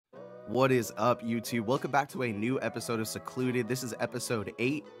What is up, YouTube? Welcome back to a new episode of Secluded. This is episode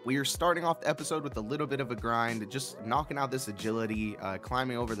 8. We are starting off the episode with a little bit of a grind, just knocking out this agility,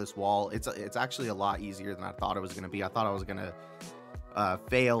 climbing over this wall. It's actually a lot easier than I thought it was going to be. I thought I was going to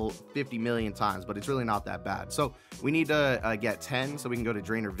fail 50 million times, but it's really not that bad. So we need to get 10 so we can go to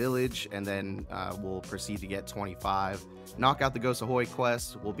Drainer Village, and then we'll proceed to get 25. Knock out the Ghost Ahoy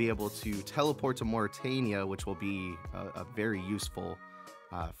quest. We'll be able to teleport to Mauritania, which will be a very useful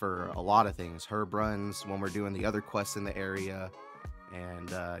for a lot of things. Herb runs when we're doing the other quests in the area. And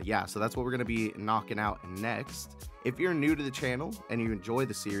yeah, so that's what we're going to be knocking out next. If you're new to the channel and you enjoy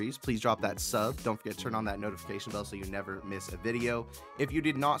the series, please drop that sub. Don't forget to turn on that notification bell so you never miss a video. If you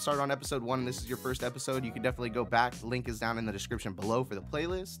did not start on episode 1 and this is your first episode, you can definitely go back. The link is down in the description below for the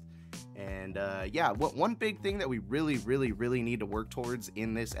playlist. And yeah, one big thing that we really need to work towards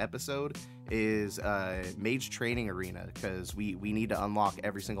in this episode is Mage Training Arena, because we need to unlock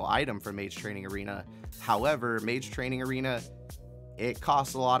every single item for Mage Training Arena. However, Mage Training Arena, it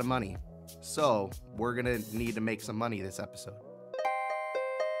costs a lot of money, so we're gonna need to make some money this episode.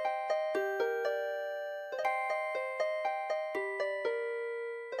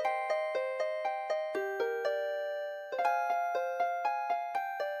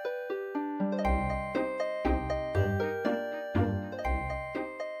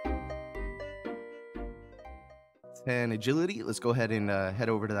 And agility, let's go ahead and head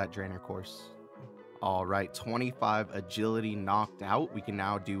over to that Drainer course. All right, 25 agility knocked out. We can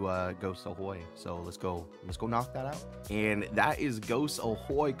now do Ghost Ahoy. So let's go knock that out. And that is Ghost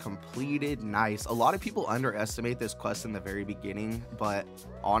Ahoy completed. Nice. A lot of people underestimate this quest in the very beginning, but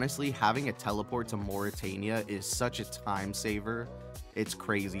honestly, having a teleport to Mauritania is such a time saver. It's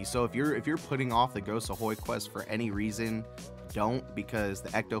crazy. So if you're putting off the Ghost Ahoy quest for any reason, don't, because the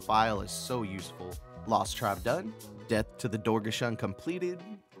ectophile is so useful. Lost Trap done. Death to the Dorgashun completed.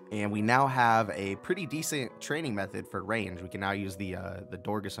 And we now have a pretty decent training method for range. We can now use the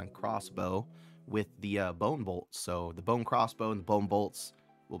Dorgashun crossbow with the bone bolts. So the bone crossbow and the bone bolts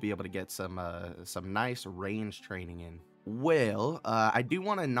will be able to get some nice range training in. Well, I do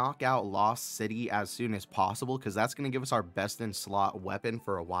want to knock out Lost City as soon as possible, because that's going to give us our best in slot weapon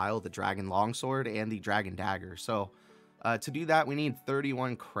for a while, the Dragon Longsword and the Dragon Dagger. So to do that, we need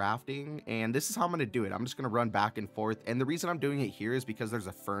 31 crafting, and this is how I'm going to do it. I'm just going to run back and forth, and the reason I'm doing it here is because there's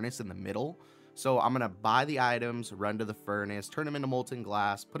a furnace in the middle. So I'm going to buy the items, run to the furnace, turn them into molten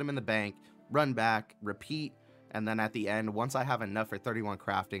glass, put them in the bank, run back, repeat, and then at the end, once I have enough for 31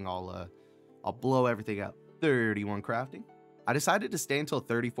 crafting, I'll blow everything up. 31 crafting. I decided to stay until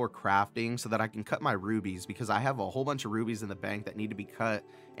 34 crafting so that I can cut my rubies, because I have a whole bunch of rubies in the bank that need to be cut,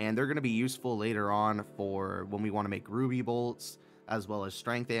 and they're going to be useful later on for when we want to make ruby bolts, as well as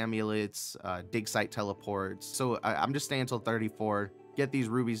strength amulets, dig site teleports. So I'm just staying until 34, get these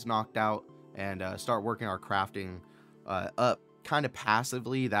rubies knocked out, and start working our crafting up kind of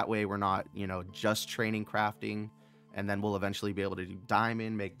passively. That way we're not, just training crafting, and then we'll eventually be able to do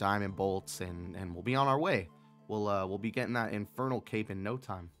diamond, make diamond bolts, and we'll be on our way. We'll be getting that infernal cape in no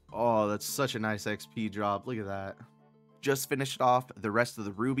time. Oh, that's such a nice XP drop. Look at that. Just finished off the rest of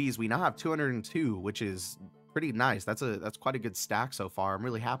the rubies. We now have 202, which is pretty nice. That's quite a good stack so far. I'm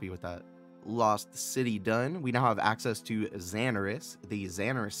really happy with that. Lost City done. We now have access to Xanaris, the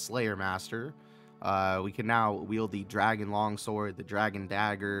Xanaris Slayer Master. We can now wield the Dragon Longsword, the Dragon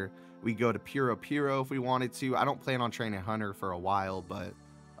Dagger. We go to Puro if we wanted to. I don't plan on training Hunter for a while, but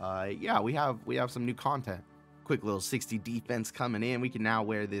yeah, we have some new content. Quick little 60 defense coming in. We can now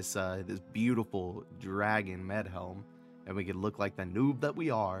wear this this beautiful dragon med helm, and we can look like the noob that we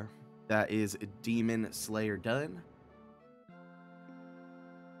are. That is Demon Slayer done.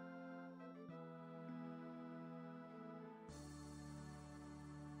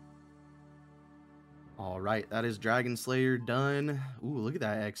 All right, that is Dragon Slayer done. Ooh, look at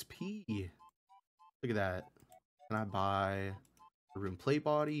that XP. Look at that. Can I buy a rune plate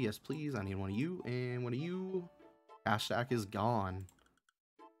body? Yes, please. I need one of you and one of you. Cash stack is gone.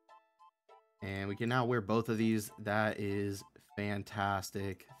 And we can now wear both of these. That is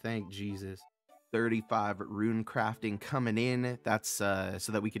fantastic. Thank Jesus. 35 rune crafting coming in. That's so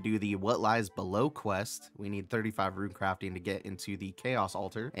that we could do the What Lies Below quest. We need 35 rune crafting to get into the Chaos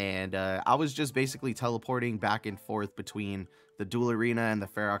Altar. And I was just basically teleporting back and forth between the Duel Arena and the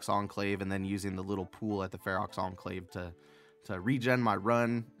Ferox Enclave, and then using the little pool at the Ferox Enclave to regen my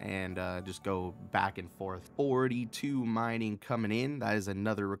run and just go back and forth. 42 mining coming in. That is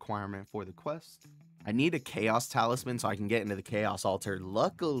another requirement for the quest. I need a Chaos Talisman so I can get into the Chaos Altar.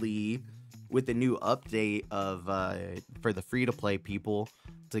 Luckily, with the new update of for the free-to-play people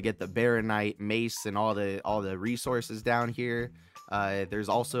to get the Baronite mace and all the resources down here, There's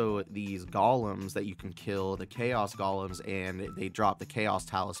also these golems that you can kill, the chaos golems, and they drop the chaos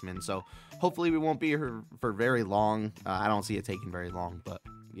talisman. So hopefully we won't be here for very long. I don't see it taking very long, but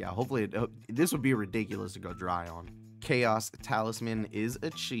yeah, hopefully this would be ridiculous to go dry on. Chaos talisman is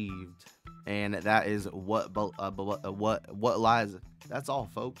achieved, and that is what lies. That's all,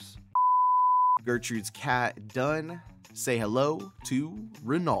 folks. Gertrude's cat done. Say hello to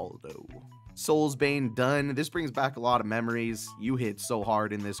Ronaldo. Soulsbane done. This brings back a lot of memories. You hit so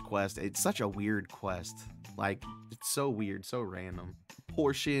hard in this quest. It's such a weird quest. Like, it's so weird, so random.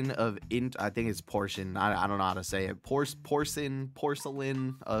 Portion of I think it's portion. I don't know how to say it.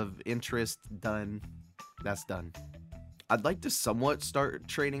 Porcelain of interest done. That's done. I'd like to somewhat start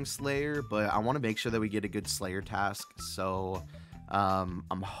training Slayer, but I want to make sure that we get a good Slayer task. So I'm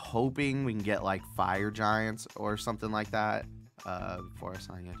hoping we can get like fire giants or something like that before I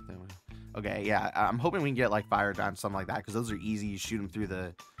sign anything. Okay, yeah, I'm hoping we can get like fire giants, something like that, because those are easy. You shoot them through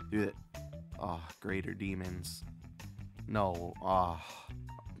the greater demons. No,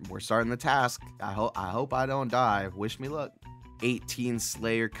 we're starting the task. I hope I don't die. Wish me luck. 18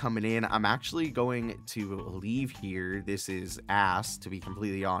 Slayer coming in. I'm actually going to leave here. This is ass, to be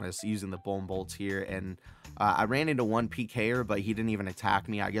completely honest, using the bone bolts here, and I ran into one PKer, but he didn't even attack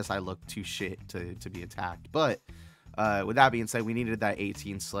me. I guess I looked too shit to be attacked. But with that being said, we needed that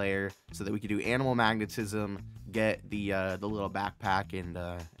 18 Slayer so that we could do animal magnetism, get the little backpack,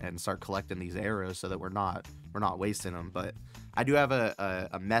 and start collecting these arrows so that we're not wasting them. But I do have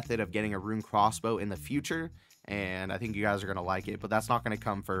a method of getting a rune crossbow in the future, and I think you guys are gonna like it, but that's not gonna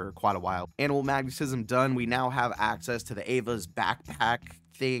come for quite a while. Animal magnetism done. We now have access to the Ava's backpack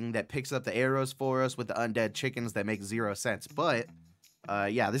thing that picks up the arrows for us with the undead chickens that make 0 sense. But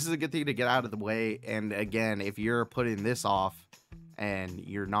yeah, this is a good thing to get out of the way. And again, if you're putting this off and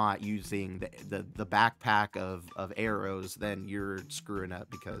you're not using the backpack of arrows, then you're screwing up,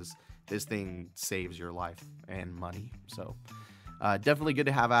 because this thing saves your life and money. So definitely good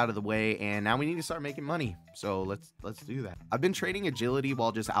to have out of the way, and now we need to start making money. So let's do that. I've been trading agility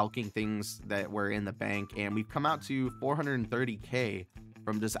while just alching things that were in the bank, and we've come out to 430k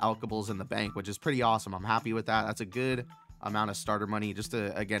from just alchables in the bank, which is pretty awesome. I'm happy with that. That's a good amount of starter money just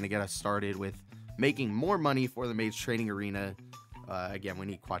to, again, to get us started with making more money for the mage training arena. Again, we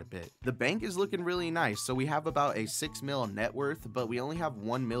need quite a bit. The bank is looking really nice. So we have about a 6 mil net worth, but we only have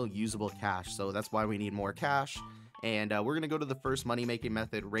 1 mil usable cash. So that's why we need more cash. And we're going to go to the first money making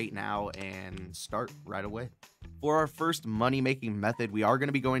method right now and start right away. For our first money making method, we are going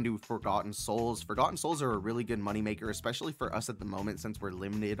to be going to Forgotten Souls. Forgotten Souls are a really good money maker, especially for us at the moment, since we're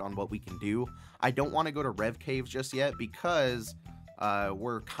limited on what we can do. I don't want to go to Rev Caves just yet, because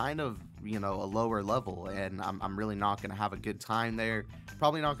we're kind of, you know, a lower level, and I'm really not going to have a good time there.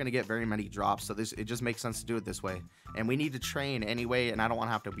 Probably not going to get very many drops, so it just makes sense to do it this way. And we need to train anyway, and I don't want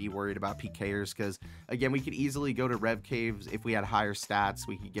to have to be worried about PKers, because again, we could easily go to Rev Caves. If we had higher stats,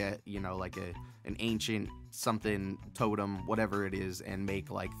 we could get, you know, like an ancient something totem, whatever it is, and make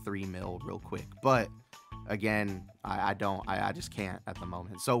like 3 mil real quick. But again, I just can't at the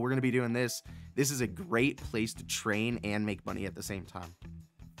moment. So we're going to be doing this. This is a great place to train and make money at the same time.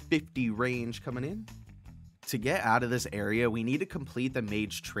 50 range coming in. To get out of this area, we need to complete the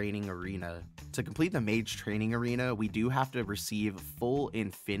mage training arena. To complete the mage training arena, we do have to receive full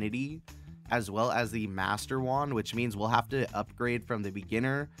infinity as well as the master wand, which means we'll have to upgrade from the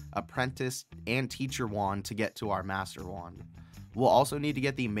beginner, apprentice, and teacher wand to get to our master wand. We'll also need to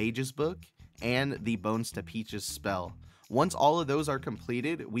get the mage's book and the bones to peaches spell. Once all of those are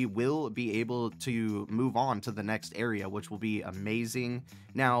completed, we will be able to move on to the next area, which will be amazing.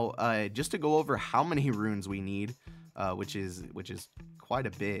 Now, just to go over how many runes we need, which is quite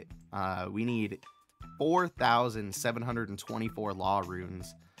a bit. We need 4,724 law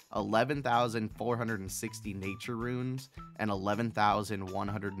runes, 11,460 nature runes, and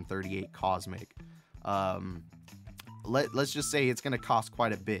 11,138 cosmic. Let's just say it's going to cost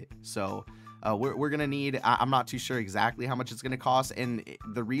quite a bit. So we're going to need, I'm not too sure exactly how much it's going to cost. And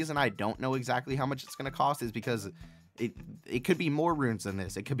the reason I don't know exactly how much it's going to cost is because it could be more runes than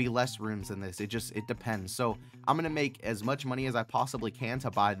this. It could be less runes than this. It depends. So I'm going to make as much money as I possibly can to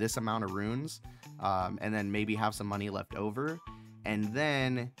buy this amount of runes, and then maybe have some money left over. And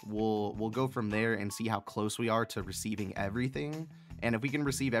then we'll go from there and see how close we are to receiving everything. And if we can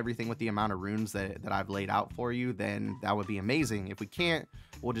receive everything with the amount of runes that I've laid out for you, then that would be amazing. If we can't,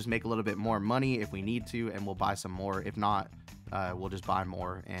 we'll just make a little bit more money if we need to, and we'll buy some more. If not, we'll just buy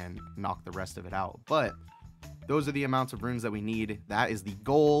more and knock the rest of it out. But those are the amounts of runes that we need. That is the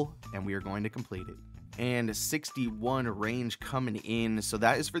goal, and we are going to complete it. and 61 range coming in. So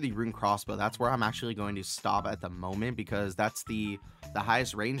that is for the rune crossbow. That's where I'm actually going to stop at the moment, because that's the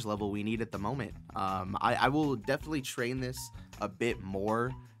highest range level we need at the moment. I will definitely train this a bit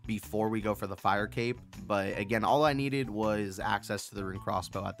more before we go for the fire cape, but again, all I needed was access to the rune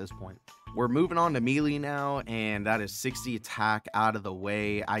crossbow at this point. We're moving on to melee now, and that is 60 attack out of the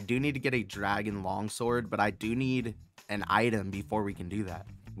way. I do need to get a dragon longsword, but I do need an item before we can do that.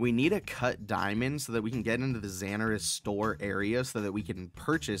 We need a cut diamond so that we can get into the Xanaris store area so that we can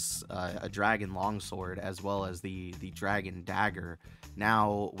purchase a dragon longsword as well as the dragon dagger.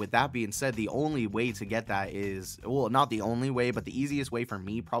 Now, with that being said, the only way to get that is, well, not the only way, but the easiest way for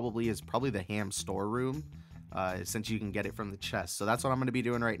me probably is the ham storeroom, since you can get it from the chest. So that's what I'm going to be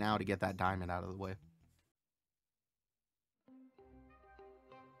doing right now to get that diamond out of the way.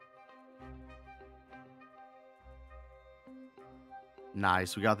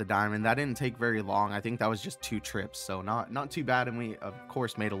 Nice, we got the diamond. That didn't take very long. I think that was just 2 trips, so not too bad, and we of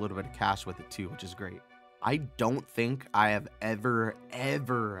course made a little bit of cash with it too, which is great. I don't think I have ever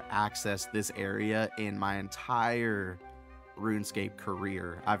accessed this area in my entire RuneScape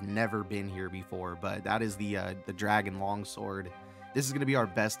career. I've never been here before, but that is the dragon longsword. This is going to be our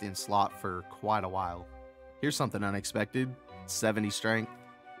best in slot for quite a while. Here's something unexpected: 70 strength,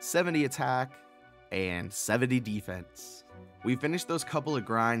 70 attack, and 70 defense. We finished those couple of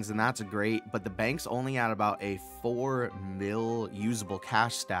grinds, and that's great, but the bank's only at about a 4 mil usable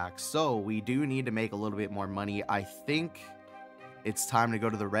cash stack, so we do need to make a little bit more money. I think it's time to go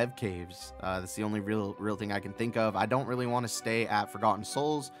to the Rev Caves. That's the only real thing I can think of. I don't really want to stay at Forgotten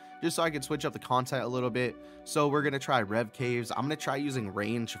Souls, just so I can switch up the content a little bit. So we're going to try Rev Caves. I'm going to try using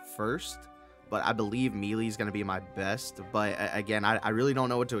range first, but I believe melee is going to be my best. But again, I really don't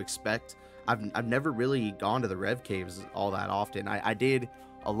know what to expect. I've never really gone to the Rev Caves all that often. I did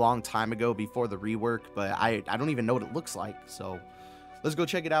a long time ago before the rework, but I don't even know what it looks like. So let's go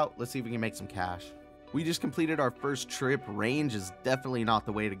check it out. Let's see if we can make some cash. We just completed our first trip. Range is definitely not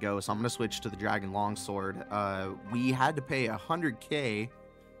the way to go, so I'm going to switch to the Dragon Longsword. We had to pay 100k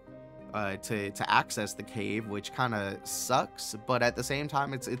to access the cave, which kind of sucks, but at the same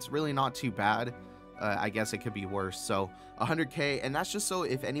time, it's really not too bad. I guess it could be worse. So 100k, and that's just so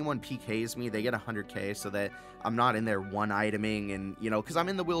if anyone PKs me, they get 100k, so that I'm not in there one iteming, and you know, because I'm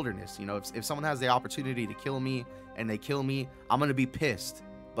in the wilderness. You know, if someone has the opportunity to kill me and they kill me, I'm gonna be pissed.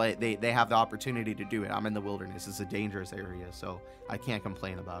 But they have the opportunity to do it. I'm in the wilderness. It's a dangerous area, so I can't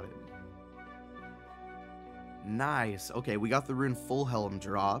complain about it. Nice. Okay, we got the rune full helm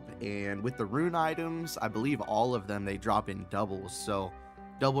drop, and with the rune items, I believe all of them, they drop in doubles. So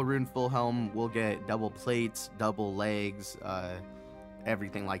double rune full helm, we'll get double plates, double legs,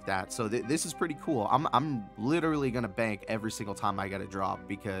 everything like that. So this is pretty cool. I'm literally gonna bank every single time I get a drop,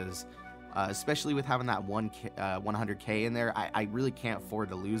 because especially with having that 100k in there, I really can't afford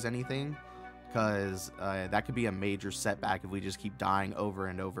to lose anything, because that could be a major setback if we just keep dying over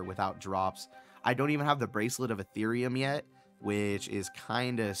and over without drops. I don't even have the bracelet of Ethereum yet, which is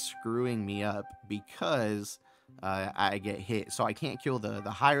kind of screwing me up, because I get hit. So I can't kill the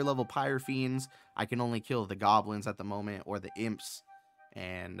higher level pyre fiends. I can only kill the goblins at the moment, or the imps.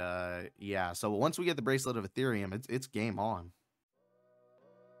 And yeah, so once we get the bracelet of Ethereum, it's game on.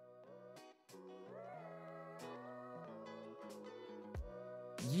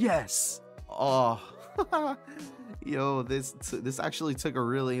 Yes. Oh, yo, this actually took a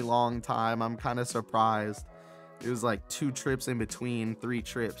really long time. I'm kind of surprised. It was like 2 trips in between 3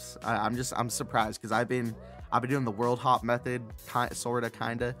 trips. I'm surprised, because I've been doing the world hop method,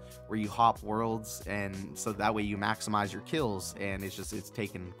 kinda, where you hop worlds, and so that way you maximize your kills, and it's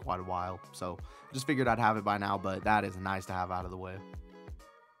taken quite a while. So just figured I'd have it by now, but that is nice to have out of the way.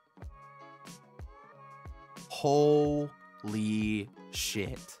 Holy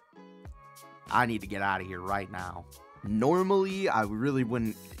shit. I need to get out of here right now. Normally, I really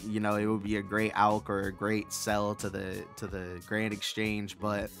wouldn't, you know, it would be a great alk or a great sell to the Grand Exchange,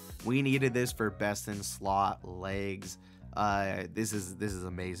 but we needed this for best in slot legs. This is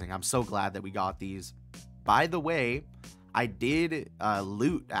amazing. I'm so glad that we got these. By the way, I did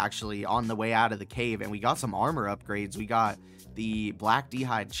loot actually on the way out of the cave, and we got some armor upgrades. We got the black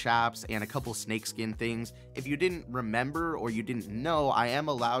d'hide chaps and a couple snakeskin things. If you didn't remember or you didn't know, I am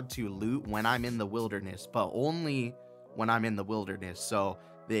allowed to loot when I'm in the wilderness, but only when I'm in the wilderness. So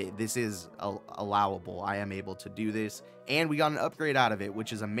this is allowable. I am able to do this, and we got an upgrade out of it,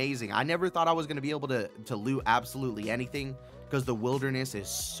 which is amazing. I never thought I was going to be able to loot absolutely anything, because the wilderness is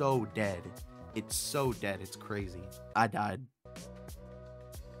so dead. It's so dead. It's crazy. I died.